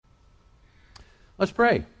Let's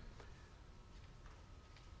pray.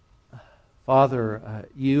 Father,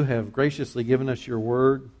 you have graciously given us your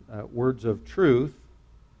word, words of truth,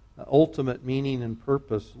 ultimate meaning and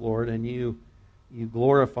purpose, Lord, and you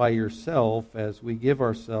glorify yourself as we give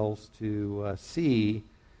ourselves to see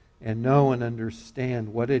and know and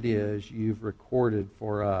understand what it is you've recorded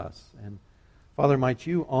for us. And Father, might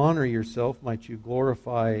you honor yourself, might you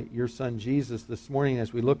glorify your Son Jesus this morning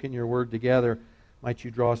as we look in your word together, might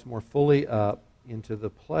you draw us more fully up into the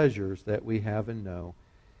pleasures that we have and know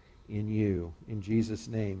in you. In Jesus'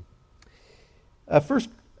 name. 1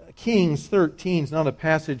 Kings 13 is not a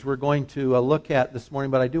passage we're going to look at this morning,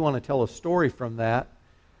 but I do want to tell a story from that.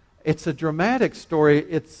 It's a dramatic story.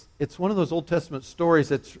 It's one of those Old Testament stories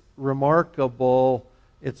that's remarkable.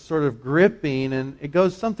 It's sort of gripping, and it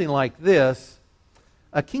goes something like this.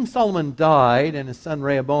 King Solomon died, and his son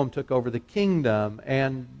Rehoboam took over the kingdom.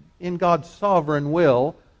 And in God's sovereign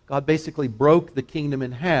will, God basically broke the kingdom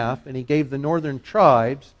in half, and he gave the northern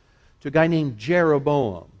tribes to a guy named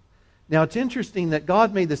Jeroboam. Now, it's interesting that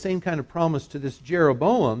God made the same kind of promise to this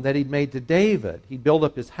Jeroboam that he'd made to David. He'd build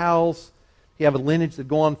up his house. He'd have a lineage that'd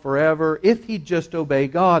go on forever if he'd just obey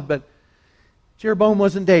God. But Jeroboam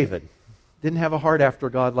wasn't David. Didn't have a heart after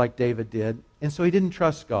God like David did. And so he didn't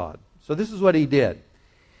trust God. So this is what he did.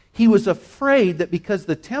 He was afraid that because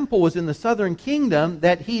the temple was in the southern kingdom,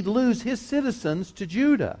 that he'd lose his citizens to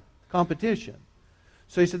Judah. Competition.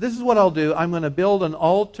 So he said, this is what I'll do. I'm going to build an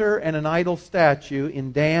altar and an idol statue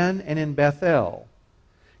in Dan and in Bethel.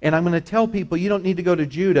 And I'm going to tell people, you don't need to go to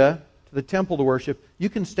Judah, to the temple to worship. You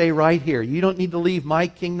can stay right here. You don't need to leave my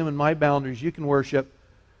kingdom and my boundaries. You can worship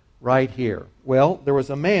right here. Well, there was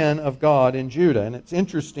a man of God in Judah, and it's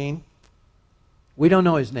interesting. We don't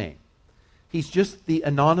know his name. He's just the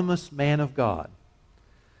anonymous man of God.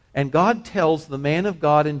 And God tells the man of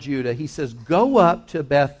God in Judah, he says, go up to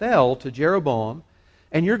Bethel, to Jeroboam,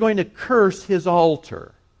 and you're going to curse his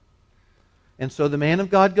altar. And so the man of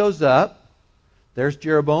God goes up. There's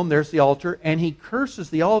Jeroboam, there's the altar, and he curses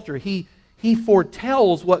the altar. He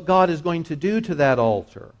foretells what God is going to do to that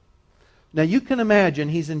altar. Now you can imagine,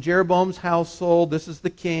 he's in Jeroboam's household. This is the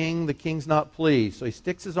king. The king's not pleased. So he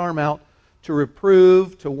sticks his arm out to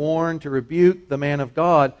reprove, to warn, to rebuke the man of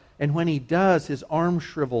God. And when he does, his arm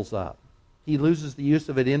shrivels up. He loses the use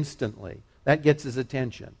of it instantly. That gets his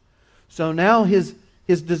attention. So now his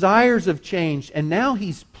desires have changed, and now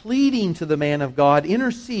he's pleading to the man of God,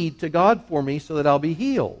 intercede to God for me so that I'll be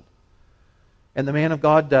healed. And the man of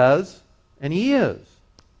God does, and he is.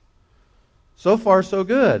 So far, so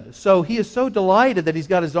good. So he is so delighted that he's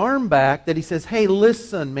got his arm back that he says, hey,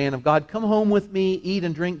 listen, man of God, come home with me, eat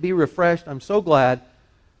and drink, be refreshed. I'm so glad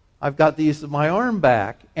I've got the use of my arm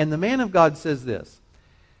back. And the man of God says this,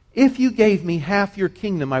 if you gave me half your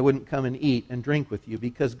kingdom, I wouldn't come and eat and drink with you,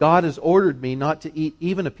 because God has ordered me not to eat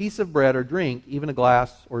even a piece of bread or drink even a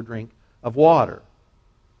glass or drink of water.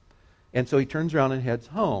 And so he turns around and heads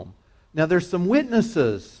home. Now there's some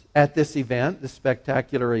witnesses at this event, this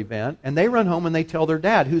spectacular event, and they run home and they tell their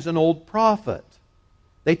dad, who's an old prophet.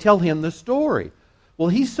 They tell him the story. Well,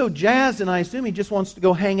 he's so jazzed, and I assume he just wants to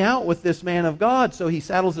go hang out with this man of God. So he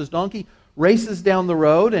saddles his donkey, races down the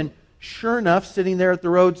road, and sure enough, sitting there at the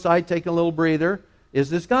roadside taking a little breather, is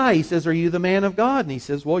this guy. He says, are you the man of God? And he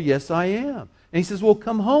says, well, yes, I am. And he says, well,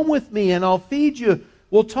 come home with me and I'll feed you.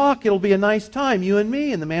 We'll talk. It'll be a nice time, you and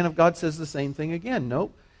me. And the man of God says the same thing again.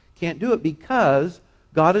 Nope, can't do it, because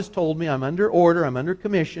God has told me I'm under order, I'm under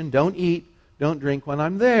commission. Don't eat, don't drink when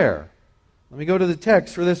I'm there. Let me go to the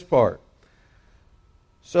text for this part.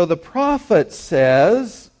 So the prophet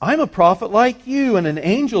says, I'm a prophet like you, and an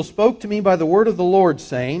angel spoke to me by the word of the Lord,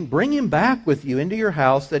 saying, bring him back with you into your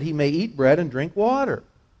house, that he may eat bread and drink water.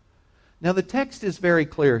 Now the text is very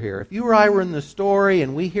clear here. If you or I were in the story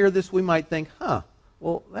and we hear this, we might think,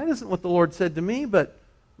 well, that isn't what the Lord said to me, but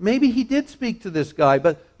maybe he did speak to this guy.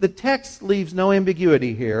 But the text leaves no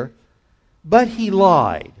ambiguity here. But he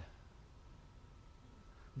lied.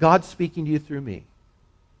 God's speaking to you through me.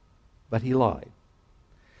 But he lied.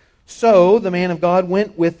 So the man of God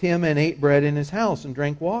went with him and ate bread in his house and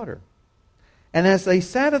drank water. And as they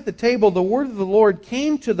sat at the table, the word of the Lord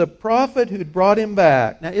came to the prophet who'd brought him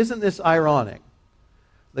back. Now, isn't this ironic?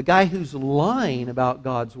 The guy who's lying about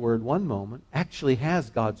God's word one moment actually has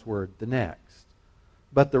God's word the next.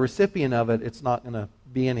 But the recipient of it, it's not going to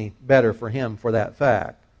be any better for him for that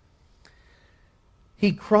fact.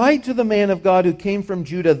 He cried to the man of God who came from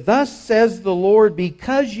Judah, thus says the Lord,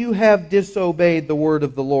 because you have disobeyed the word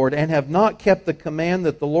of the Lord and have not kept the command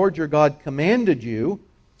that the Lord your God commanded you,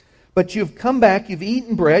 but you've come back, you've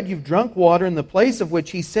eaten bread, you've drunk water in the place of which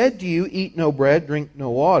he said to you, eat no bread, drink no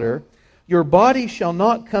water. Your body shall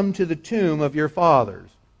not come to the tomb of your fathers.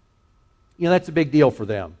 That's a big deal for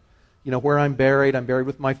them. Where I'm buried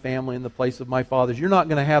with my family in the place of my fathers. You're not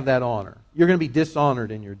going to have that honor. You're going to be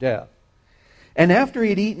dishonored in your death. And after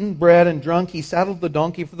he had eaten bread and drunk, he saddled the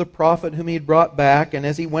donkey for the prophet whom he had brought back. And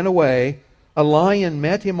as he went away, a lion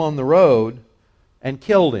met him on the road and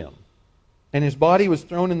killed him. And his body was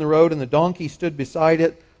thrown in the road, and the donkey stood beside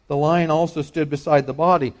it. The lion also stood beside the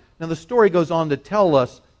body. Now the story goes on to tell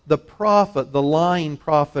us the prophet, the lying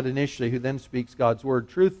prophet initially, who then speaks God's word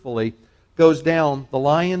truthfully, goes down. The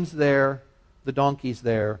lion's there, the donkey's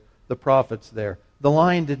there, the prophet's there. The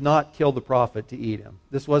lion did not kill the prophet to eat him.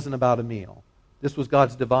 This wasn't about a meal. This was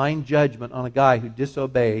God's divine judgment on a guy who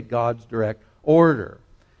disobeyed God's direct order.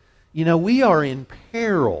 We are in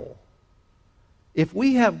peril. If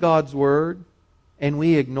we have God's word and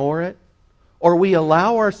we ignore it, or we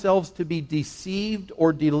allow ourselves to be deceived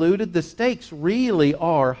or deluded, the stakes really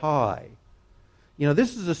are high.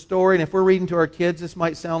 This is a story, and if we're reading to our kids, this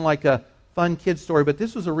might sound like a fun kid story, but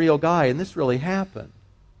this was a real guy, and this really happened.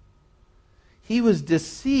 He was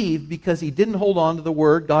deceived because he didn't hold on to the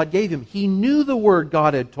word God gave him. He knew the word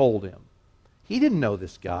God had told him. He didn't know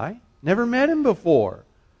this guy. Never met him before.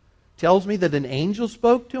 Tells me that an angel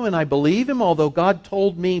spoke to him, and I believe him, although God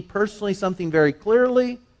told me personally something very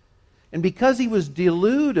clearly. And because he was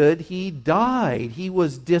deluded, he died. He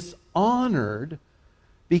was dishonored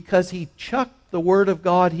because he chucked the word of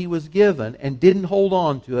God he was given and didn't hold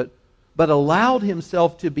on to it, but allowed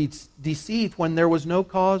himself to be deceived when there was no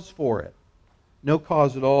cause for it. No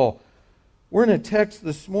cause at all. We're in a text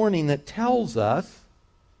this morning that tells us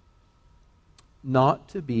not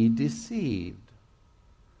to be deceived,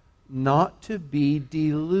 not to be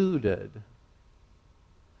deluded.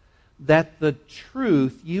 That the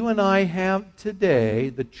truth you and I have today,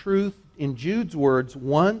 the truth in Jude's words,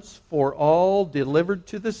 once for all delivered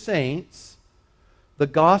to the saints, the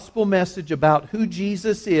gospel message about who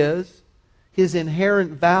Jesus is, His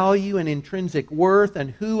inherent value and intrinsic worth,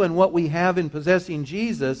 and who and what we have in possessing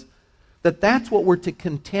Jesus, that's what we're to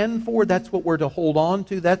contend for, that's what we're to hold on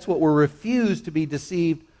to, that's what we're refused to be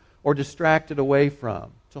deceived or distracted away from,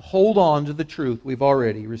 to hold on to the truth we've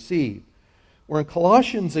already received. We're in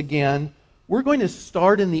Colossians again. We're going to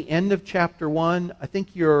start in the end of chapter 1. I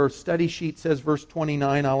think your study sheet says verse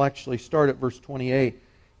 29. I'll actually start at verse 28.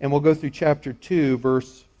 And we'll go through chapter 2,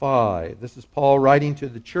 verse 5. This is Paul writing to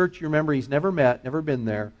the church. You remember, he's never met, never been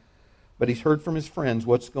there. But he's heard from his friends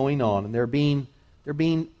what's going on. And they're being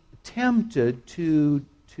tempted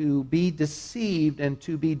to be deceived and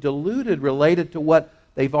to be deluded related to what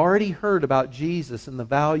they've already heard about Jesus and the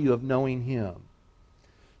value of knowing Him.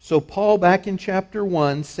 So Paul, back in chapter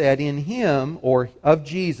 1, said, in Him, or of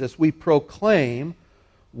Jesus, we proclaim,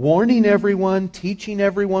 warning everyone, teaching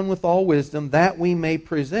everyone with all wisdom, that we may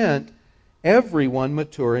present everyone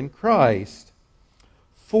mature in Christ.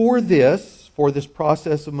 For this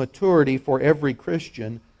process of maturity for every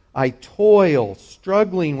Christian, I toil,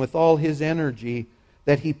 struggling with all His energy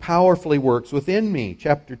that He powerfully works within me.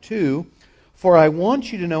 Chapter 2, for I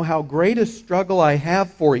want you to know how great a struggle I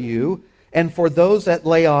have for you, and for those at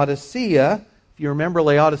Laodicea. If you remember,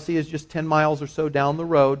 Laodicea is just 10 miles or so down the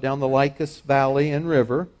road, down the Lycus Valley and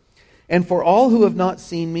river. And for all who have not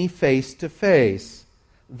seen me face to face,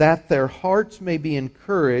 that their hearts may be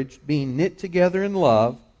encouraged, being knit together in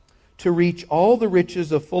love, to reach all the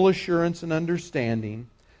riches of full assurance and understanding,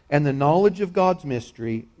 and the knowledge of God's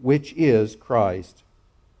mystery, which is Christ,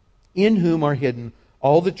 in whom are hidden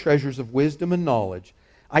all the treasures of wisdom and knowledge.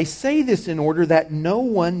 I say this in order that no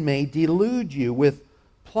one may delude you with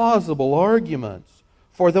plausible arguments.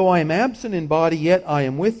 For though I am absent in body, yet I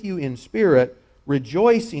am with you in spirit,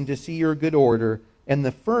 rejoicing to see your good order and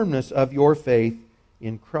the firmness of your faith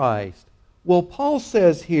in Christ. Well, Paul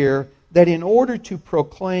says here that in order to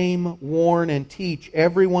proclaim, warn, and teach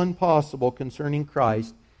everyone possible concerning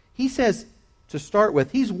Christ, he says, to start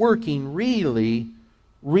with, he's working really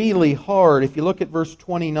hard. If you look at verse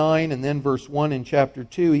 29 and then verse 1 in chapter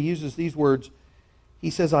 2, he uses these words.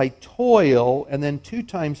 He says, I toil, and then 2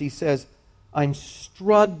 times he says, I'm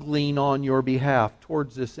struggling on your behalf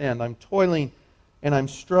towards this end. I'm toiling and I'm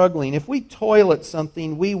struggling. If we toil at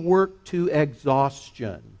something, we work to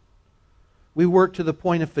exhaustion. We work to the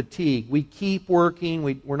point of fatigue. We keep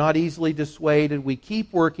working. We're not easily dissuaded. We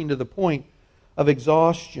keep working to the point of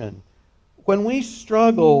exhaustion. When we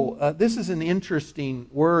struggle, this is an interesting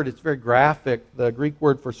word. It's very graphic. The Greek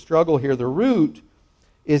word for struggle here, the root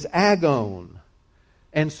is agon.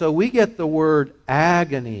 And so we get the word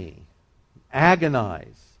agony,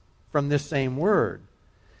 agonize, from this same word.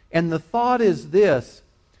 And the thought is this: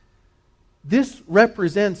 This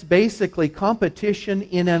represents basically competition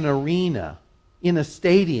in an arena, in a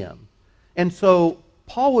stadium. And so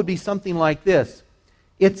Paul would be something like this.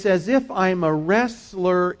 It's as if I'm a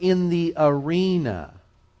wrestler in the arena,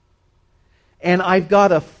 and I've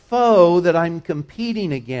got a foe that I'm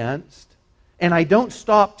competing against, and I don't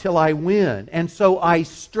stop till I win. And so I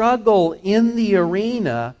struggle in the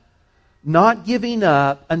arena, not giving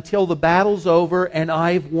up until the battle's over and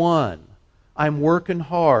I've won. I'm working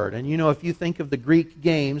hard. And if you think of the Greek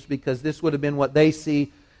games, because this would have been what they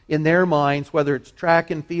see in their minds, whether it's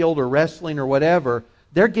track and field or wrestling or whatever,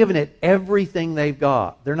 they're giving it everything they've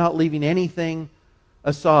got. They're not leaving anything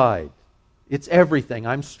aside. It's everything.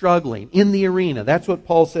 I'm struggling in the arena. That's what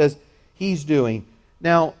Paul says he's doing.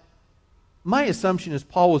 Now, my assumption is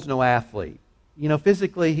Paul was no athlete.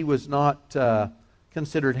 Physically he was not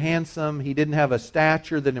considered handsome. He didn't have a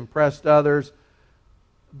stature that impressed others.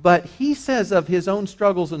 But he says of his own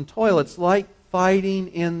struggles and toil, it's like fighting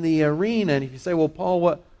in the arena. And if you say, well, Paul,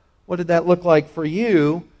 what did that look like for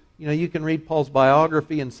you? You can read Paul's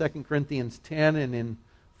biography in 2 Corinthians 10 and in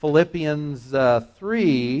Philippians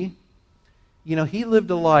 3. He lived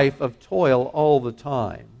a life of toil all the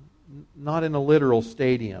time. Not in a literal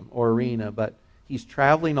stadium or arena, but he's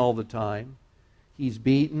traveling all the time. He's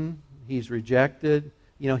beaten. He's rejected.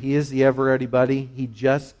 He is the ever-ready buddy. He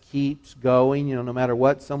just keeps going, no matter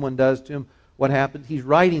what someone does to him, what happens. He's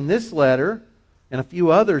writing this letter and a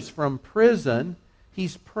few others from prison.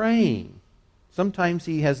 He's praying. Sometimes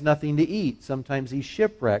he has nothing to eat. Sometimes he's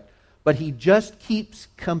shipwrecked. But he just keeps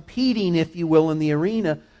competing, if you will, in the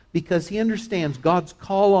arena because he understands God's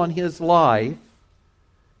call on his life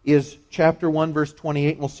is chapter 1, verse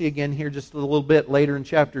 28. And we'll see again here just a little bit later in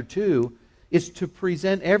chapter 2. Is to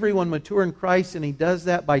present everyone mature in Christ, and he does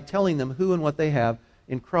that by telling them who and what they have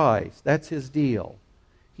in Christ. That's his deal.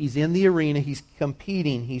 He's in the arena, he's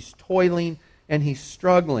competing, he's toiling, and he's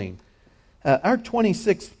struggling. Our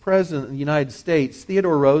 26th president of the United States,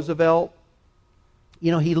 Theodore Roosevelt,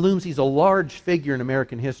 he looms, he's a large figure in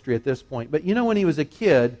American history at this point. But when he was a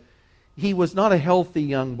kid, he was not a healthy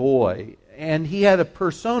young boy. And he had a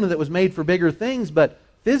persona that was made for bigger things, but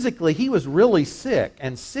physically he was really sick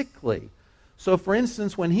and sickly. So, for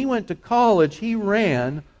instance, when he went to college, he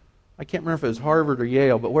ran, I can't remember if it was Harvard or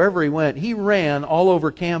Yale, but wherever he went, he ran all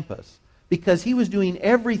over campus because he was doing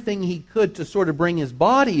everything he could to sort of bring his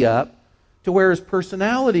body up to where his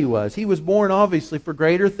personality was. He was born, obviously, for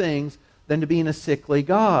greater things than to being a sickly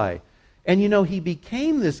guy. And, he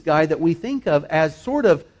became this guy that we think of as sort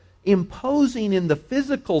of imposing in the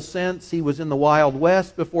physical sense. He was in the Wild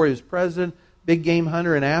West before he was president, big game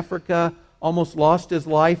hunter in Africa, almost lost his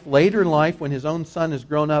life later in life when his own son has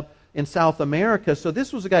grown up in South America. So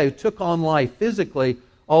this was a guy who took on life physically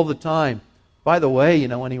all the time. By the way,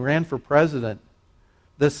 when he ran for president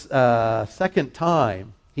this second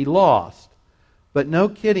time, he lost. But no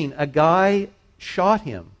kidding, a guy shot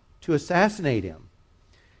him to assassinate him.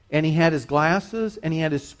 And he had his glasses and he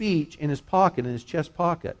had his speech in his pocket, in his chest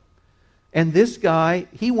pocket. And this guy,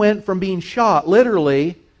 he went from being shot,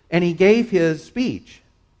 literally, and he gave his speech.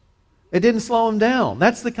 It didn't slow him down.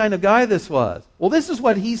 That's the kind of guy this was. Well, this is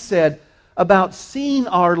what he said about seeing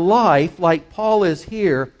our life, like Paul is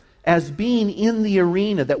here, as being in the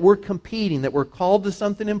arena, that we're competing, that we're called to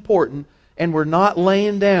something important, and we're not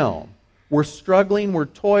laying down. We're struggling, we're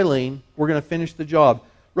toiling, we're going to finish the job.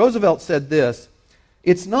 Roosevelt said this,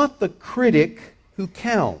 "It's not the critic who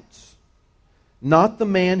counts, not the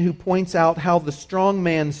man who points out how the strong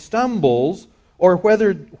man stumbles, or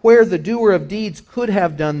where the doer of deeds could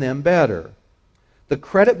have done them better. The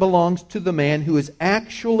credit belongs to the man who is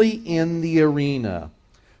actually in the arena,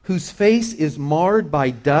 whose face is marred by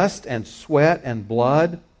dust and sweat and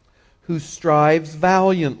blood, who strives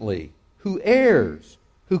valiantly, who errs,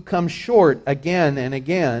 who comes short again and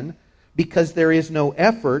again, because there is no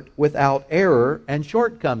effort without error and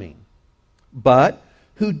shortcoming, but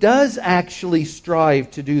who does actually strive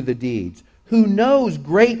to do the deeds, who knows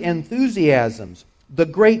great enthusiasms, the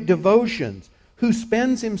great devotions, who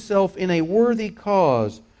spends himself in a worthy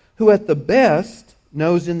cause, who at the best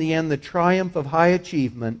knows in the end the triumph of high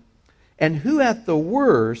achievement, and who at the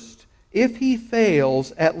worst, if he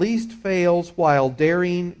fails, at least fails while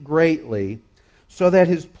daring greatly, so that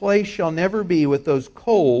his place shall never be with those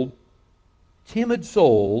cold, timid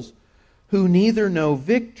souls who neither know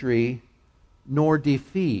victory nor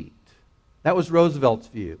defeat." That was Roosevelt's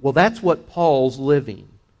view. Well, that's what Paul's living.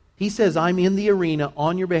 He says, I'm in the arena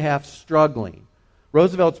on your behalf struggling.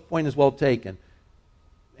 Roosevelt's point is well taken.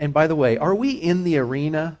 And by the way, are we in the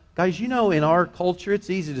arena? Guys, in our culture, it's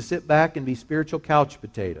easy to sit back and be spiritual couch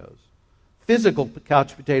potatoes. Physical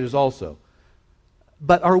couch potatoes also.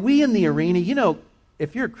 But are we in the arena? You know,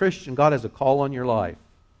 if you're a Christian, God has a call on your life.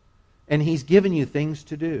 And He's given you things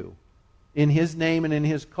to do in His name and in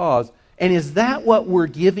His cause. And is that what we're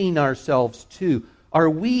giving ourselves to? Are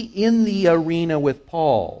we in the arena with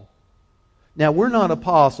Paul? Now, we're not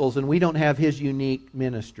apostles and we don't have his unique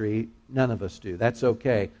ministry. None of us do. That's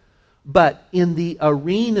okay. But in the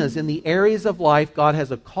arenas, in the areas of life, God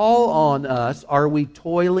has a call on us. Are we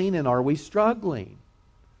toiling and are we struggling?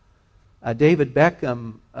 David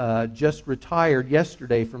Beckham just retired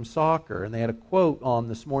yesterday from soccer, and they had a quote on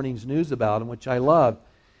this morning's news about him, which I loved.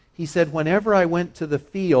 He said, "Whenever I went to the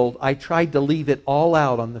field, I tried to leave it all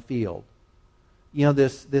out on the field." You know,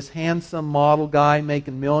 this handsome model guy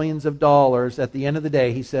making millions of dollars, at the end of the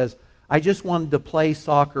day, he says, "I just wanted to play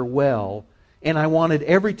soccer well, and I wanted,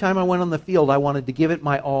 every time I went on the field, I wanted to give it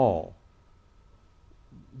my all."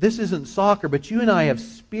 This isn't soccer, but you and I have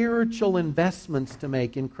spiritual investments to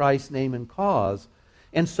make in Christ's name and cause.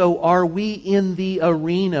 And so are we in the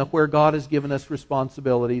arena where God has given us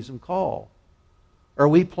responsibilities and call? Are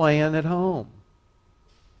we playing at home?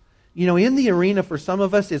 You know, in the arena for some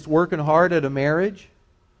of us, it's working hard at a marriage.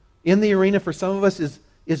 In the arena for some of us is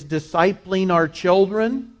discipling our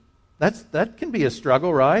children. That can be a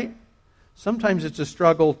struggle, right? Sometimes it's a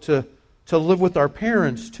struggle to live with our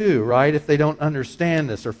parents too, right? If they don't understand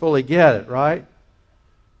this or fully get it, right?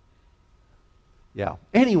 Yeah.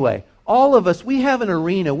 Anyway, all of us, we have an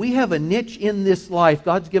arena. We have a niche in this life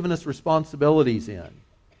God's given us responsibilities in.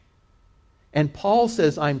 And Paul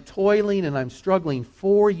says, I'm toiling and I'm struggling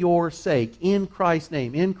for your sake, in Christ's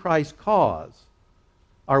name, in Christ's cause.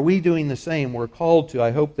 Are we doing the same? We're called to.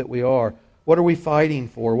 I hope that we are. What are we fighting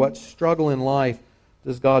for? What struggle in life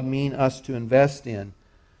does God mean us to invest in?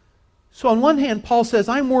 So on one hand, Paul says,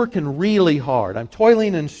 I'm working really hard. I'm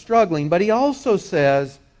toiling and struggling. But he also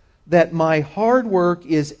says that my hard work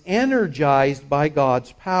is energized by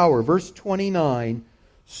God's power. Verse 29,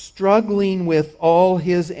 struggling with all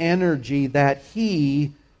His energy that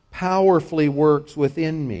He powerfully works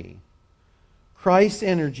within me. Christ's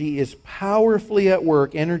energy is powerfully at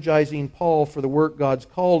work, energizing Paul for the work God's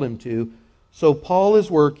called him to. So Paul is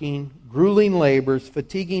working, grueling labors,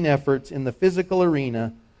 fatiguing efforts in the physical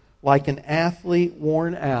arena, like an athlete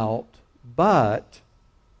worn out, but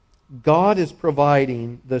God is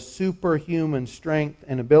providing the superhuman strength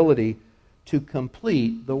and ability to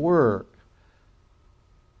complete the work.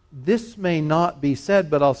 This may not be said,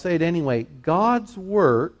 but I'll say it anyway. God's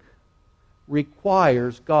work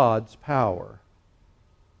requires God's power.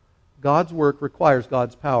 God's work requires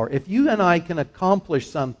God's power. If you and I can accomplish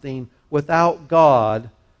something without God,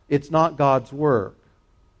 it's not God's work.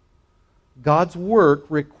 God's work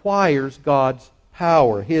requires God's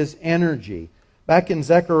power, His energy. Back in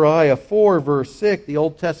Zechariah 4, verse 6, the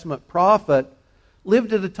Old Testament prophet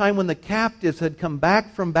lived at a time when the captives had come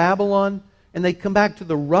back from Babylon, and they come back to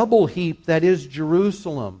the rubble heap that is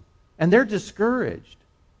Jerusalem. And they're discouraged.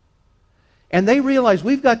 And they realize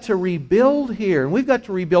we've got to rebuild here, and we've got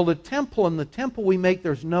to rebuild a temple, and the temple we make,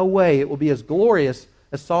 there's no way it will be as glorious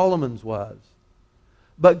as Solomon's was.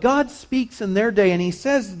 But God speaks in their day, and He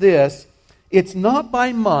says this, it's not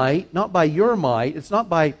by might, not by your might, it's not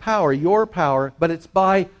by power, your power, but it's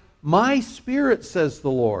by my Spirit, says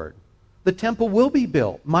the Lord. The temple will be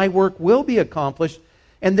built. My work will be accomplished.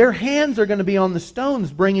 And their hands are going to be on the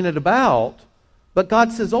stones bringing it about. But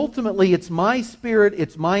God says, ultimately, it's my Spirit,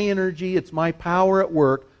 it's my energy, it's my power at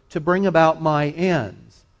work to bring about my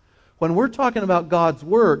ends. When we're talking about God's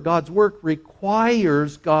work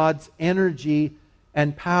requires God's energy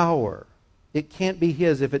and power. It can't be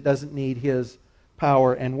His if it doesn't need His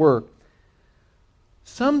power and work.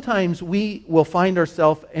 Sometimes we will find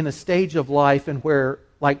ourselves in a stage of life in where,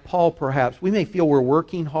 like Paul perhaps, we may feel we're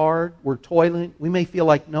working hard, we're toiling, we may feel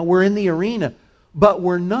like, no, we're in the arena, but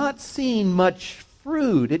we're not seeing much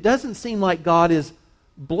fruit. It doesn't seem like God is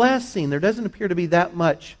blessing. There doesn't appear to be that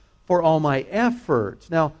much for all my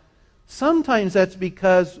efforts. Now, sometimes that's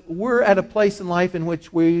because we're at a place in life in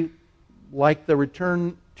which we, like the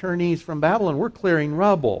returnees from Babylon, we're clearing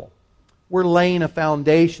rubble. We're laying a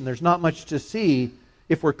foundation. There's not much to see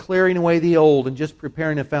if we're clearing away the old and just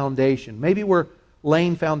preparing a foundation. Maybe we're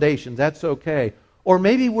laying foundations. That's okay. Or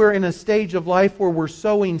maybe we're in a stage of life where we're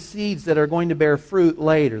sowing seeds that are going to bear fruit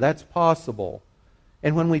later. That's possible.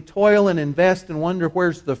 And when we toil and invest and wonder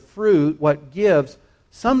where's the fruit, what gives,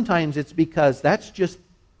 sometimes it's because that's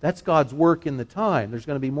God's work in the time. There's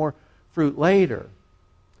going to be more fruit later.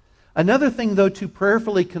 Another thing, though, to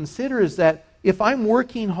prayerfully consider is that if I'm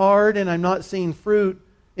working hard and I'm not seeing fruit,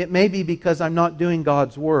 it may be because I'm not doing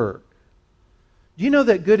God's work. Do you know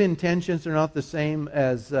that good intentions are not the same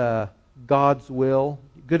as God's will?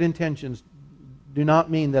 Good intentions do not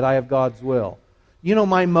mean that I have God's will. You know,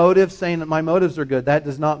 my motives, saying that my motives are good, that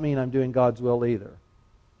does not mean I'm doing God's will either.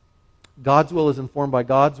 God's will is informed by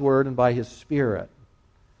God's Word and by His Spirit.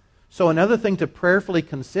 So another thing to prayerfully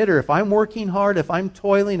consider, if I'm working hard, if I'm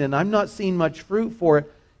toiling and I'm not seeing much fruit for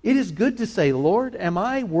it, it is good to say, Lord, am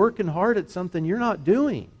I working hard at something you're not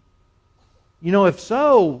doing? You know, if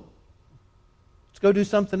so, let's go do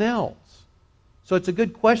something else. So it's a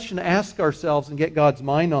good question to ask ourselves and get God's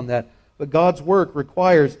mind on that. But God's work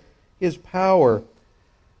requires His power.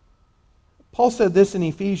 Paul said this in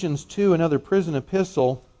Ephesians 2, another prison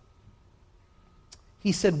epistle.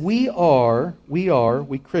 He said, we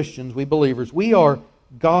Christians, we believers, we are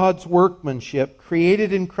God's workmanship,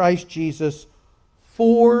 created in Christ Jesus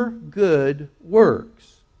for good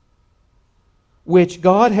works, which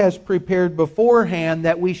God has prepared beforehand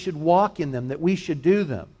that we should walk in them, that we should do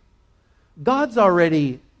them. God's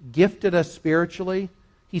already gifted us spiritually.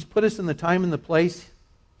 He's put us in the time and the place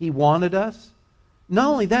He wanted us. Not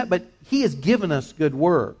only that, but He has given us good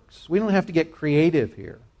works. We don't have to get creative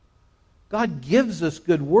here. God gives us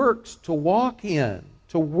good works to walk in,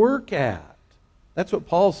 to work at. That's what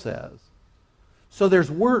Paul says. So there's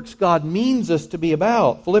works God means us to be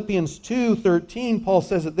about. Philippians 2:13, Paul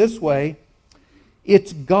says it this way,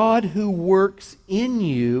 it's God who works in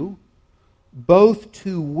you both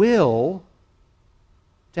to will,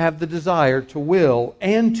 to have the desire to will,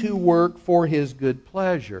 and to work for His good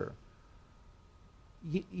pleasure.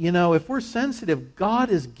 You know, if we're sensitive, God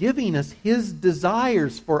is giving us His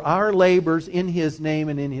desires for our labors in His name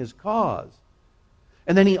and in His cause.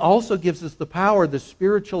 And then He also gives us the power, the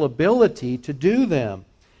spiritual ability to do them.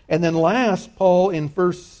 And then last, Paul in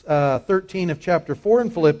verse 13 of chapter 4 in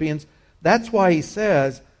Philippians, that's why he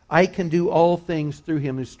says, I can do all things through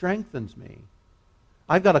Him who strengthens me.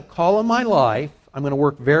 I've got a call in my life. I'm going to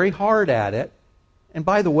work very hard at it. And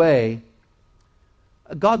by the way,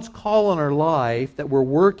 God's call on our life, that we're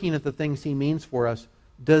working at the things He means for us,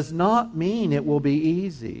 does not mean it will be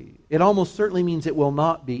easy. It almost certainly means it will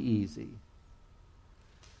not be easy.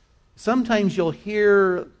 Sometimes you'll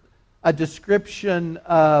hear a description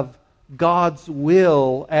of God's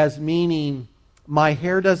will as meaning my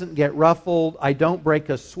hair doesn't get ruffled, I don't break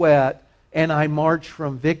a sweat, and I march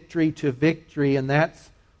from victory to victory, and that's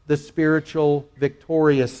the spiritual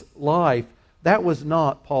victorious life. That was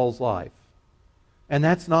not Paul's life. And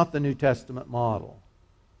that's not the New Testament model.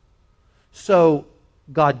 So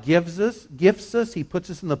God gifts us, He puts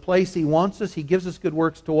us in the place He wants us, He gives us good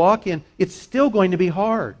works to walk in. It's still going to be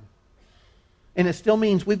hard. And it still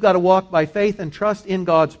means we've got to walk by faith and trust in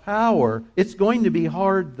God's power. It's going to be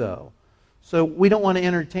hard, though. So we don't want to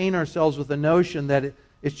entertain ourselves with the notion that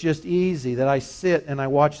it's just easy, that I sit and I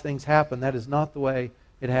watch things happen. That is not the way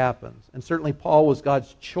it happens. And certainly Paul was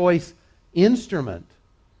God's choice instrument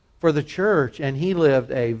for the church, and he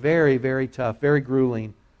lived a very, very tough, very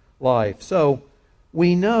grueling life. So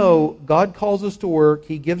we know God calls us to work,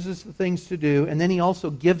 He gives us the things to do, and then He also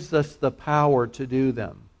gives us the power to do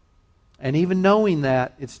them. And even knowing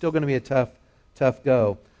that, it's still going to be a tough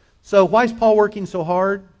go. So why is Paul working so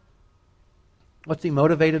hard? What's he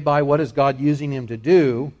motivated by? What is God using him to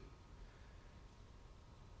do?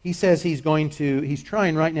 He says he's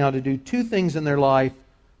trying right now to do two things in their life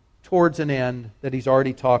towards an end that he's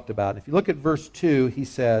already talked about. If you look at verse 2, he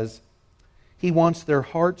says, he wants their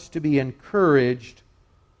hearts to be encouraged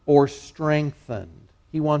or strengthened.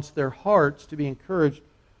 He wants their hearts to be encouraged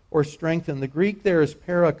or strengthened. The Greek there is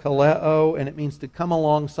parakaleo, and it means to come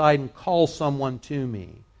alongside and call someone to me.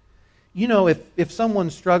 You know, if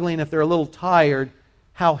someone's struggling, if they're a little tired,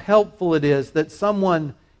 how helpful it is that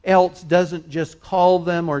someone else doesn't just call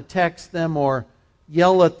them or text them or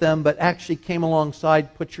yell at them, but actually came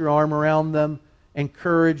alongside, put your arm around them,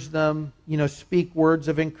 encourage them, speak words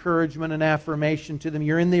of encouragement and affirmation to them.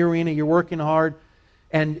 You're in the arena, you're working hard,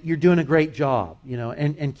 and you're doing a great job,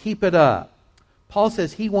 and keep it up. Paul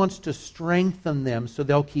says he wants to strengthen them so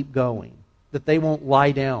they'll keep going, that they won't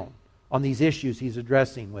lie down on these issues he's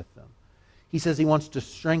addressing with them. He says he wants to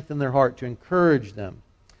strengthen their heart, to encourage them.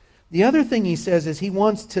 The other thing he says is he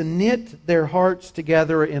wants to knit their hearts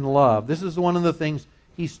together in love. This is one of the things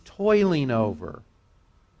he's toiling over.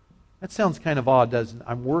 That sounds kind of odd, doesn't it?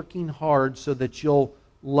 I'm working hard so that you'll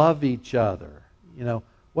love each other.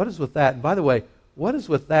 What is with that? And by the way, what is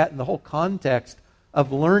with that in the whole context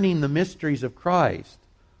of learning the mysteries of Christ,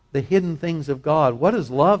 the hidden things of God? What does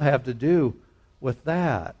love have to do with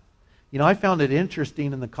that? I found it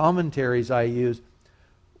interesting in the commentaries I use.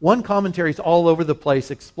 One commentary is all over the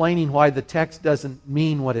place explaining why the text doesn't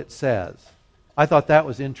mean what it says. I thought that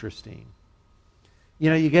was interesting.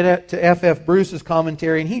 You get to F.F. Bruce's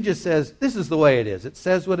commentary, and he just says, this is the way it is. It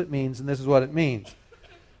says what it means, and this is what it means.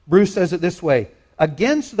 Bruce says it this way: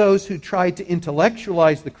 against those who try to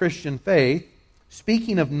intellectualize the Christian faith,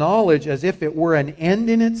 speaking of knowledge as if it were an end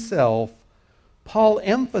in itself, Paul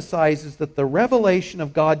emphasizes that the revelation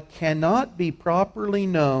of God cannot be properly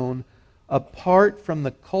known apart from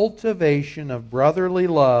the cultivation of brotherly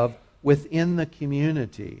love within the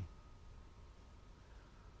community.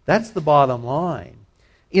 That's the bottom line.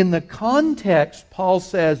 In the context, Paul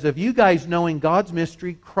says, of you guys knowing God's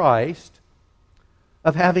mystery, Christ,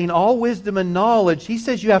 of having all wisdom and knowledge, he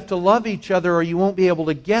says you have to love each other or you won't be able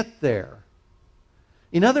to get there.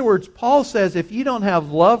 In other words, Paul says if you don't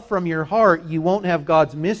have love from your heart, you won't have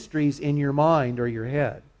God's mysteries in your mind or your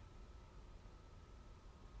head.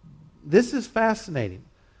 This is fascinating.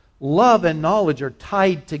 Love and knowledge are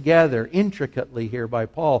tied together intricately here by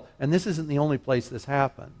Paul, and this isn't the only place this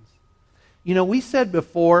happens. We said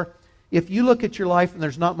before, if you look at your life and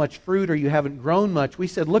there's not much fruit or you haven't grown much, we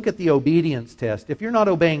said look at the obedience test. If you're not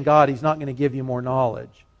obeying God, He's not going to give you more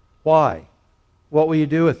knowledge. Why? What will you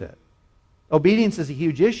do with it? Obedience is a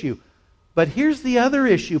huge issue. But here's the other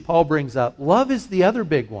issue Paul brings up. Love is the other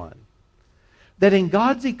big one. That in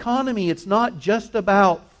God's economy, it's not just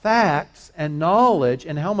about facts and knowledge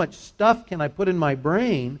and how much stuff can I put in my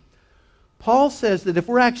brain. Paul says that if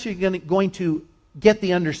we're actually going to get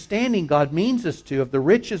the understanding God means us to of the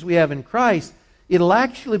riches we have in Christ, it'll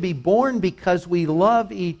actually be born because we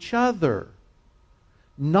love each other.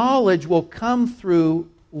 Knowledge will come through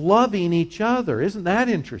loving each other. Isn't that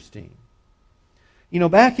interesting?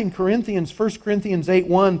 Back in Corinthians, 1 Corinthians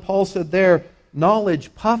 8:1, Paul said there,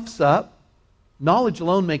 knowledge puffs up. Knowledge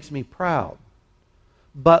alone makes me proud.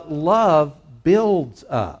 But love builds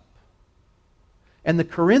up. And the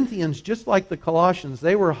Corinthians, just like the Colossians,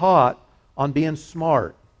 they were hot on being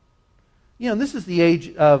smart. And this is the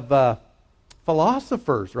age of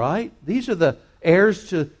philosophers, right? These are the heirs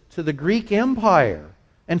to the Greek Empire.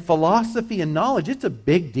 And philosophy and knowledge, it's a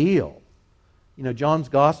big deal. John's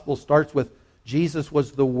Gospel starts with Jesus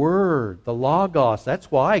was the Word, the Logos.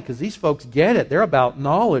 That's why, because these folks get it. They're about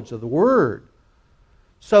knowledge of the Word.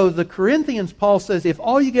 So the Corinthians, Paul says, if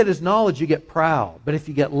all you get is knowledge, you get proud. But if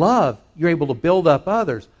you get love, you're able to build up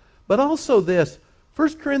others. But also this,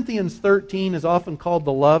 1 Corinthians 13 is often called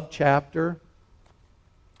the love chapter.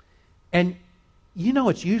 And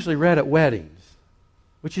it's usually read at weddings,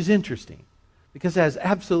 which is interesting, because it has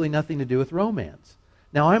absolutely nothing to do with romance.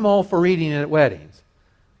 Now, I'm all for reading it at weddings,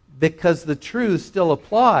 because the truths still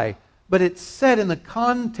apply, but it's set in the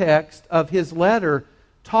context of his letter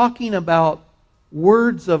talking about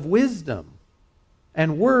words of wisdom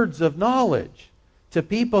and words of knowledge to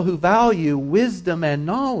people who value wisdom and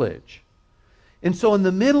knowledge. And so in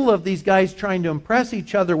the middle of these guys trying to impress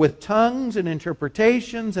each other with tongues and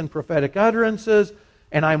interpretations and prophetic utterances,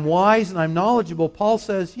 and I'm wise and I'm knowledgeable, Paul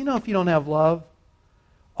says, if you don't have love,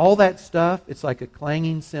 all that stuff, it's like a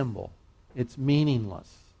clanging cymbal. It's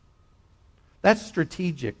meaningless. That's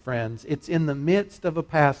strategic, friends. It's in the midst of a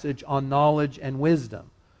passage on knowledge and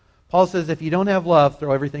wisdom. Paul says if you don't have love,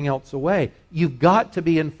 throw everything else away. You've got to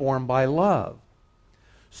be informed by love.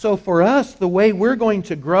 So for us, the way we're going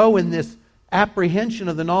to grow in this apprehension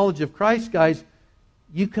of the knowledge of Christ, guys,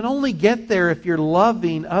 you can only get there if you're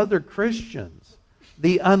loving other Christians.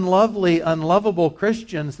 The unlovely, unlovable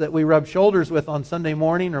Christians that we rub shoulders with on Sunday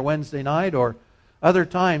morning or Wednesday night or other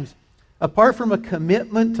times, apart from a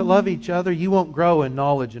commitment to love each other, you won't grow in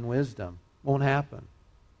knowledge and wisdom. Won't happen.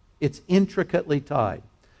 It's intricately tied.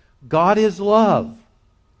 God is love.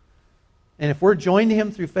 And if we're joined to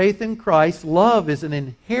Him through faith in Christ, love is an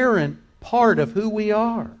inherent part of who we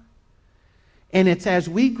are. And it's as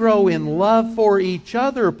we grow in love for each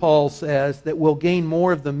other, Paul says, that we'll gain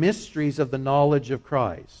more of the mysteries of the knowledge of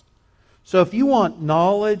Christ. So if you want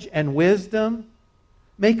knowledge and wisdom,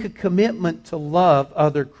 make a commitment to love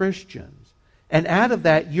other Christians. And out of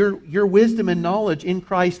that, your wisdom and knowledge in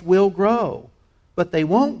Christ will grow. But they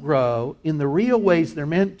won't grow in the real ways they're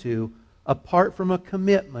meant to apart from a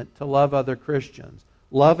commitment to love other Christians.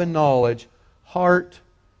 Love and knowledge, heart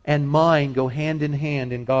and mind go hand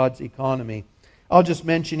in God's economy. I'll just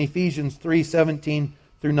mention Ephesians 3:17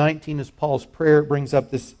 through 19 as Paul's prayer. It brings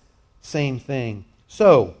up this same thing.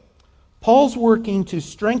 So, Paul's working to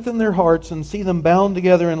strengthen their hearts and see them bound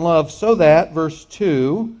together in love so that, verse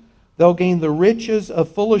 2, they'll gain the riches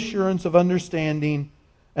of full assurance of understanding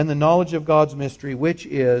and the knowledge of God's mystery, which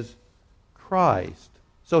is Christ.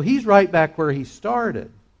 So he's right back where he started.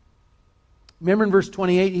 Remember in verse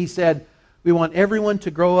 28 he said, we want everyone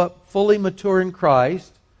to grow up fully mature in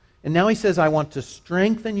Christ. And now he says, I want to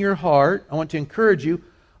strengthen your heart. I want to encourage you.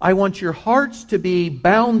 I want your hearts to be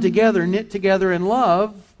bound together, knit together in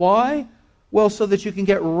love. Why? Well, so that you can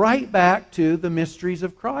get right back to the mysteries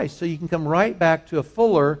of Christ. So you can come right back to a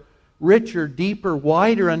fuller, richer, deeper,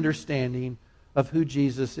 wider understanding of who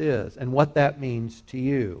Jesus is and what that means to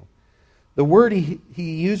you. The word he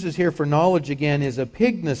uses here for knowledge again is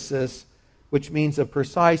epignosis, which means a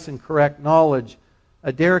precise and correct knowledge.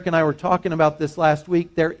 Derek and I were talking about this last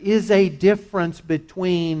week. There is a difference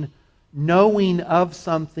between knowing of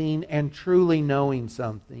something and truly knowing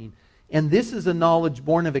something. And this is a knowledge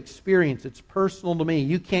born of experience. It's personal to me.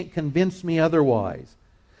 You can't convince me otherwise.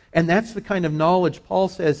 And that's the kind of knowledge Paul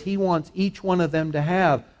says he wants each one of them to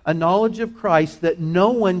have. A knowledge of Christ that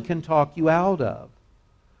no one can talk you out of.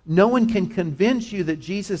 No one can convince you that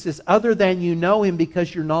Jesus is other than you know Him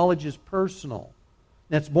because your knowledge is personal.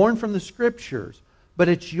 That's born from the Scriptures, but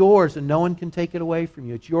it's yours and no one can take it away from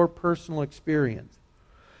you. It's your personal experience.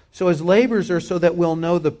 So His labors are so that we'll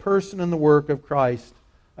know the person and the work of Christ.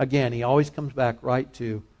 Again, he always comes back right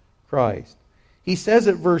to Christ. He says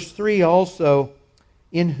at verse 3 also,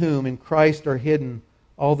 in whom, in Christ, are hidden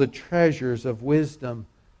all the treasures of wisdom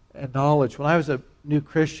and knowledge. When I was a new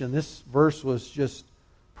Christian, this verse was just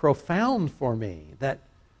profound for me. That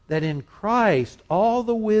in Christ, all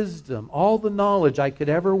the wisdom, all the knowledge I could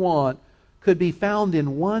ever want could be found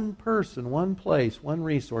in one person, one place, one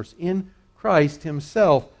resource, in Christ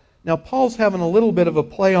Himself. Now, Paul's having a little bit of a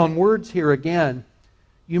play on words here again.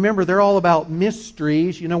 You remember, they're all about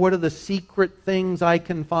mysteries. You know, what are the secret things I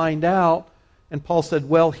can find out? And Paul said,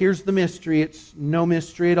 well, here's the mystery. It's no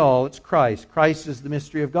mystery at all. It's Christ. Christ is the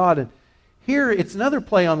mystery of God. And here, it's another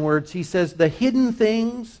play on words. He says, the hidden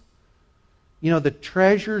things, you know, the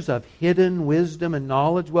treasures of hidden wisdom and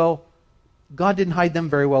knowledge. Well, God didn't hide them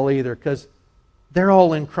very well either, because they're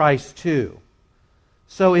all in Christ too.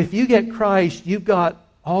 So if you get Christ, you've got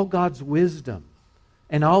all God's wisdom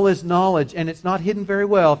and all His knowledge, and it's not hidden very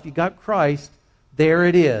well. If you got Christ, there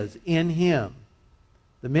it is, in Him.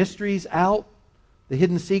 The mysteries out, the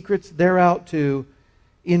hidden secrets, they're out too,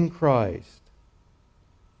 in Christ.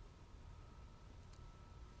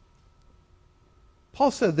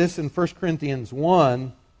 Paul said this in 1 Corinthians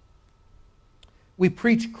 1, we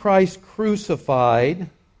preach Christ crucified,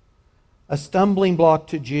 a stumbling block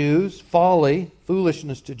to Jews, folly,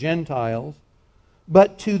 foolishness to Gentiles.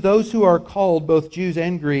 But to those who are called, both Jews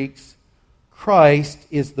and Greeks, Christ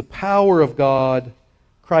is the power of God.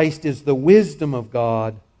 Christ is the wisdom of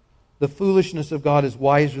God. The foolishness of God is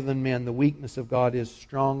wiser than men. The weakness of God is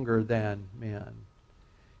stronger than men.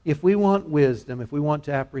 If we want wisdom, if we want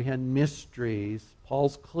to apprehend mysteries,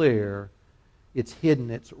 Paul's clear, it's hidden,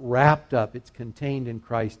 it's wrapped up, it's contained in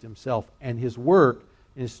Christ Himself. And His work,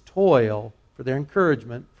 His toil, for their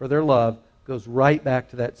encouragement, for their love, goes right back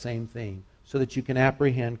to that same thing, so that you can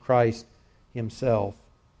apprehend Christ Himself.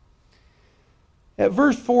 At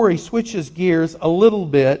verse 4, he switches gears a little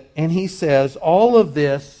bit, and he says, all of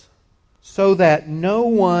this so that no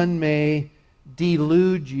one may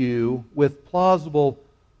delude you with plausible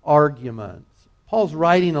arguments. Paul's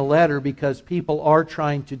writing a letter because people are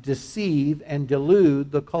trying to deceive and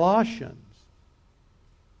delude the Colossians.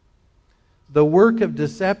 The work of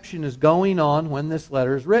deception is going on when this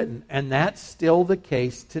letter is written, and that's still the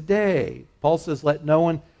case today. Paul says, let no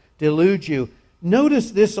one delude you.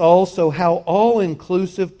 Notice this also, how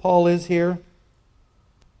all-inclusive Paul is here.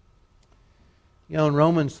 You know, in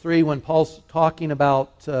Romans 3, when Paul's talking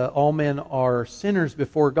about all men are sinners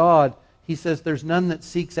before God, he says there's none that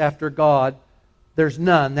seeks after God. There's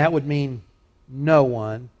none. That would mean no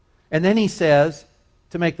one. And then he says,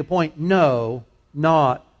 to make the point, no,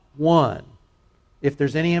 not one. If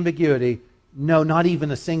there's any ambiguity, no, not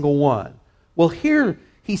even a single one. Well, here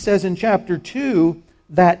he says in chapter 2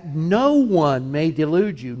 that no one may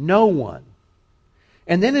delude you. No one.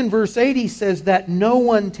 And then in verse 8 he says that no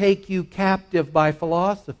one take you captive by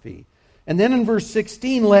philosophy. And then in verse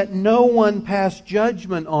 16, let no one pass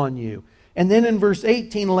judgment on you. And then in verse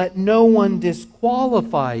 18, let no one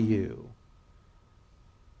disqualify you.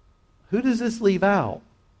 Who does this leave out?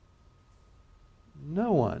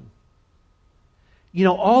 No one. You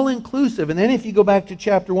know, all-inclusive. And then if you go back to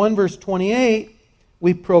chapter 1, verse 28,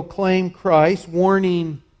 we proclaim Christ,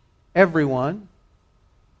 warning everyone,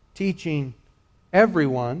 teaching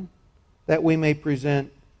everyone, that we may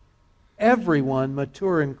present everyone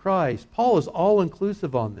mature in Christ. Paul is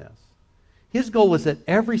all-inclusive on this. His goal is that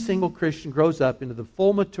every single Christian grows up into the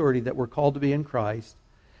full maturity that we're called to be in Christ,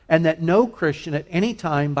 and that no Christian at any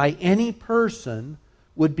time by any person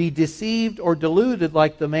would be deceived or deluded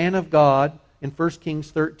like the man of God in 1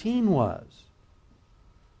 Kings 13 was.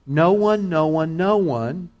 No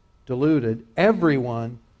one deluded.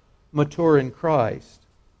 Everyone mature in Christ.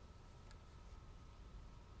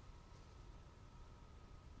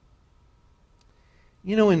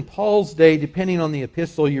 You know, in Paul's day, depending on the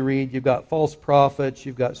epistle you read, you've got false prophets,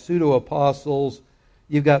 you've got pseudo-apostles,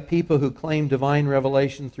 you've got people who claim divine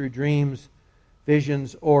revelation through dreams,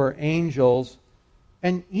 visions, or angels.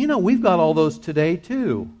 And, you know, we've got all those today,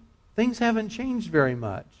 too. Things haven't changed very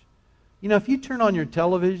much. You know, if you turn on your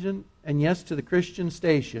television, and yes, to the Christian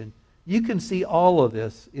station, you can see all of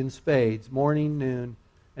this in spades, morning, noon,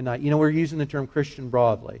 and night. You know, we're using the term Christian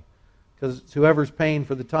broadly, because it's whoever's paying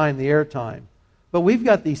for the time, the airtime. But we've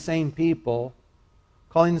got these same people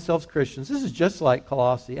calling themselves Christians. This is just like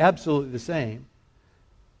Colossae, absolutely the same.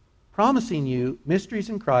 Promising you mysteries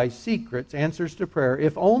in Christ, secrets, answers to prayer,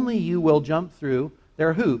 if only you will jump through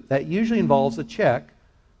their hoop. That usually involves a check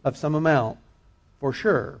of some amount, for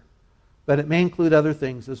sure. But it may include other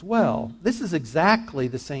things as well. This is exactly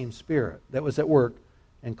the same spirit that was at work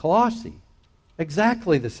in Colossae.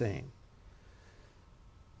 Exactly the same.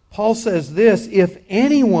 Paul says this, if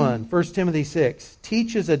anyone, 1 Timothy 6,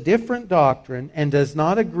 teaches a different doctrine and does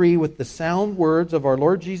not agree with the sound words of our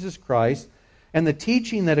Lord Jesus Christ and the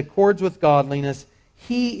teaching that accords with godliness,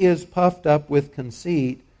 he is puffed up with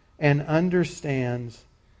conceit and understands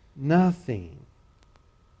nothing.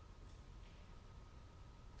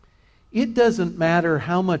 It doesn't matter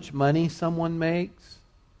how much money someone makes.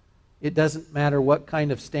 It doesn't matter what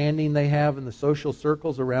kind of standing they have in the social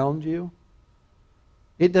circles around you.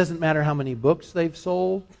 It doesn't matter how many books they've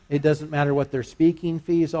sold. It doesn't matter what their speaking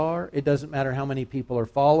fees are. It doesn't matter how many people are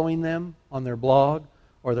following them on their blog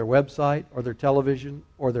or their website or their television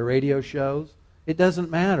or their radio shows. It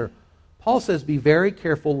doesn't matter. Paul says, be very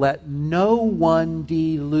careful. Let no one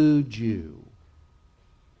delude you.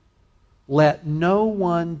 Let no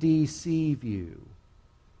one deceive you.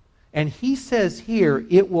 And he says here,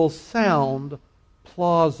 it will sound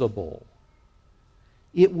plausible.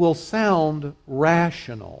 It will sound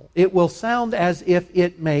rational. It will sound as if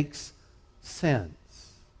it makes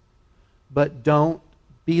sense. But don't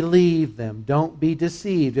believe them. Don't be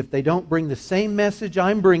deceived. If they don't bring the same message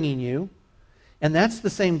I'm bringing you, and that's the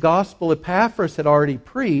same gospel Epaphras had already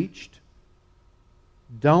preached,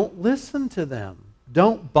 don't listen to them.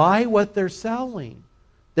 Don't buy what they're selling.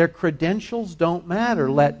 Their credentials don't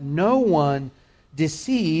matter. Let no one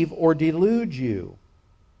deceive or delude you.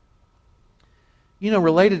 You know,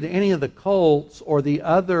 related to any of the cults or the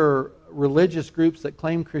other religious groups that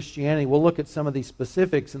claim Christianity, we'll look at some of these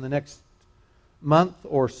specifics in the next month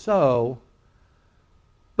or so.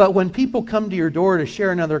 But when people come to your door to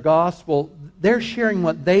share another gospel, they're sharing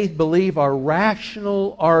what they believe are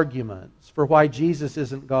rational arguments for why Jesus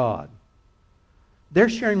isn't God. They're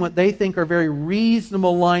sharing what they think are very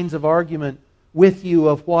reasonable lines of argument with you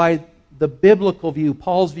of why the biblical view,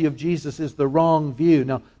 Paul's view of Jesus, is the wrong view.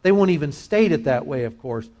 Now, they won't even state it that way, of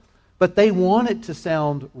course, but they want it to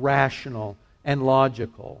sound rational and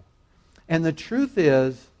logical. And the truth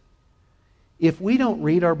is, if we don't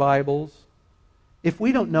read our Bibles, if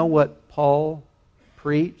we don't know what Paul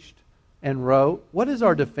preached and wrote, what is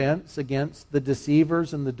our defense against the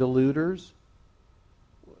deceivers and the deluders?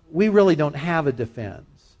 We really don't have a defense.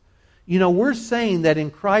 You know, we're saying that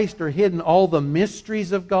in Christ are hidden all the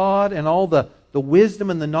mysteries of God and all the wisdom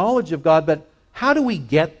and the knowledge of God, but how do we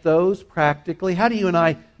get those practically? How do you and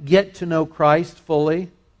I get to know Christ fully?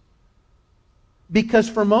 Because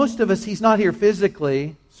for most of us, He's not here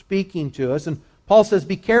physically speaking to us. And Paul says,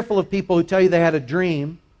 be careful of people who tell you they had a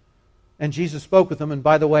dream and Jesus spoke with them. And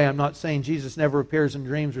by the way, I'm not saying Jesus never appears in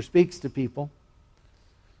dreams or speaks to people.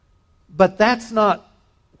 But that's not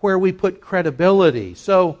where we put credibility.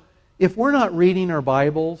 So, if we're not reading our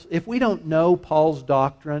Bibles, if we don't know Paul's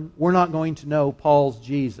doctrine, we're not going to know Paul's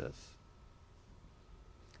Jesus.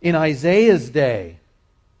 In Isaiah's day,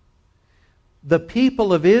 the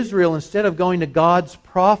people of Israel, instead of going to God's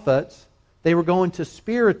prophets, they were going to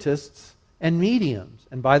spiritists and mediums.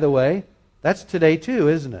 And by the way, that's today too,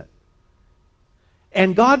 isn't it?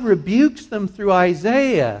 And God rebukes them through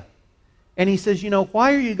Isaiah. And He says, you know,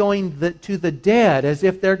 why are you going to the dead as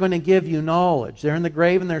if they're going to give you knowledge? They're in the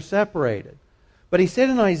grave and they're separated. But He said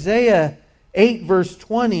in Isaiah 8 verse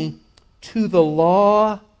 20, to the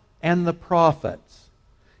law and the prophets.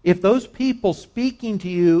 If those people speaking to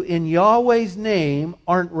you in Yahweh's name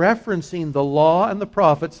aren't referencing the law and the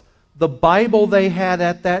prophets, the Bible they had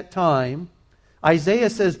at that time, Isaiah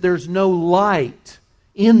says there's no light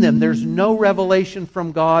in them. There's no revelation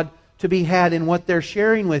from God to be had in what they're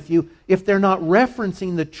sharing with you if they're not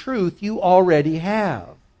referencing the truth you already have.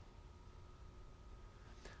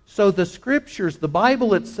 So the Scriptures, the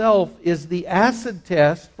Bible itself, is the acid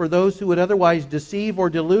test for those who would otherwise deceive or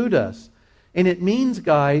delude us. And it means,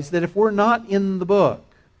 guys, that if we're not in the book,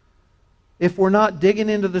 if we're not digging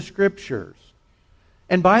into the Scriptures,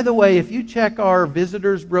 And by the way, if you check our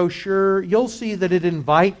visitor's brochure, you'll see that it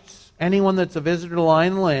invites anyone that's a visitor to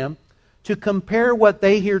Lion and Lamb to compare what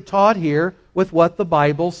they hear taught here with what the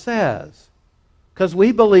Bible says. Because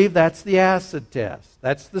we believe that's the acid test.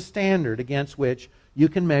 That's the standard against which you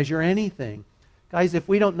can measure anything. Guys, if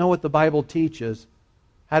we don't know what the Bible teaches,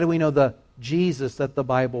 how do we know the Jesus that the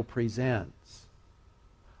Bible presents?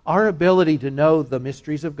 Our ability to know the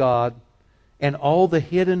mysteries of God and all the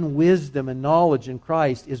hidden wisdom and knowledge in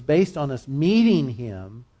Christ is based on us meeting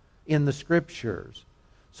Him in the Scriptures.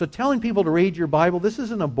 So telling people to read your Bible, this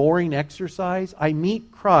isn't a boring exercise. I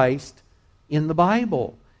meet Christ in the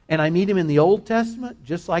Bible. And I meet Him in the Old Testament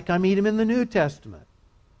just like I meet Him in the New Testament.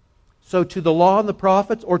 So to the law and the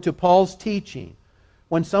prophets or to Paul's teaching,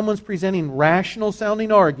 when someone's presenting rational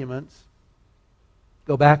sounding arguments,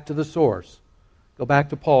 go back to the source. Go back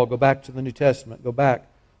to Paul. Go back to the New Testament. Go back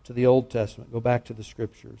to the Old Testament. Go back to the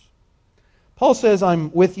Scriptures. Paul says,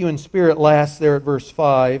 I'm with you in spirit last there at verse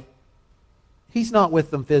 5. He's not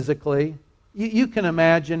with them physically. You can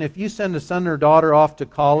imagine if you send a son or daughter off to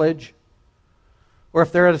college, or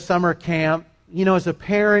if they're at a summer camp, as a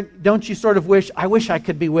parent, don't you sort of wish I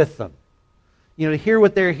could be with them? To hear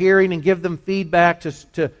what they're hearing and give them feedback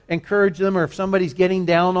to encourage them, or if somebody's getting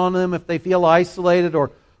down on them, if they feel isolated or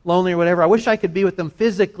lonely or whatever, I wish I could be with them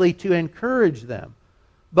physically to encourage them.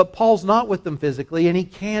 But Paul's not with them physically, and he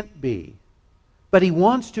can't be. But he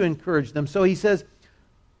wants to encourage them. So he says,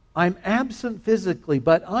 I'm absent physically,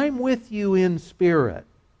 but I'm with you in spirit.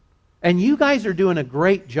 And you guys are doing a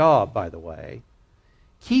great job, by the way.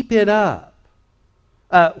 Keep it up.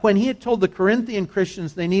 When he had told the Corinthian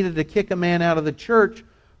Christians they needed to kick a man out of the church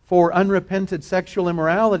for unrepented sexual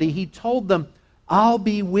immorality, he told them, I'll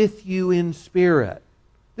be with you in spirit.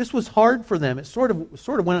 This was hard for them. It sort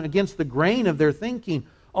of went against the grain of their thinking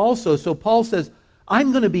also. So Paul says,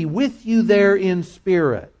 I'm going to be with you there in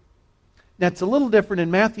spirit. Now it's a little different in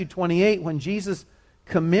Matthew 28 when Jesus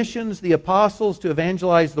commissions the apostles to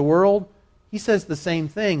evangelize the world. He says the same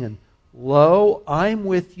thing. And lo, I'm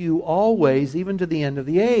with you always, even to the end of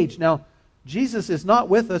the age. Now, Jesus is not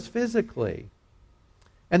with us physically.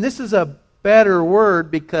 And this is a better word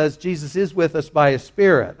because Jesus is with us by His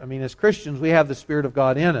Spirit. I mean, as Christians, we have the Spirit of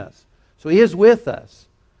God in us. So He is with us.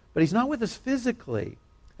 But He's not with us physically.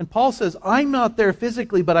 And Paul says, I'm not there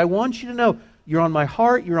physically, but I want you to know you're on my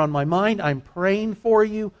heart, you're on my mind, I'm praying for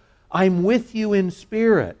you, I'm with you in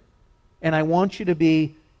spirit. And I want you to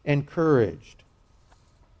be encouraged.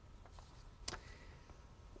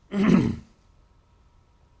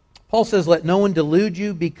 Paul says, let no one delude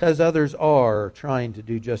you because others are trying to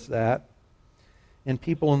do just that. And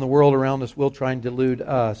people in the world around us will try and delude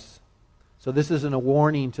us. So this isn't a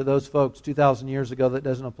warning to those folks 2,000 years ago that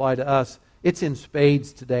doesn't apply to us. It's in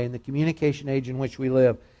spades today in the communication age in which we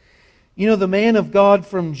live. The man of God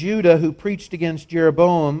from Judah who preached against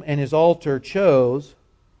Jeroboam and his altar chose,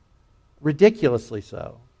 ridiculously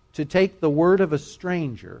so, to take the word of a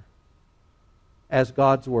stranger as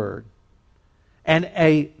God's word and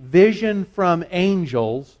a vision from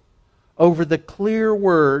angels over the clear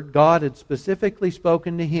word God had specifically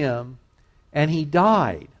spoken to him, and he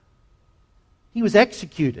died. He was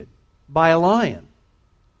executed by a lion,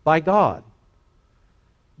 by God,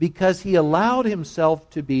 because he allowed himself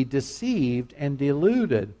to be deceived and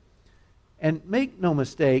deluded. And make no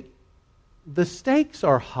mistake, the stakes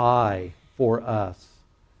are high for us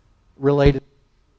related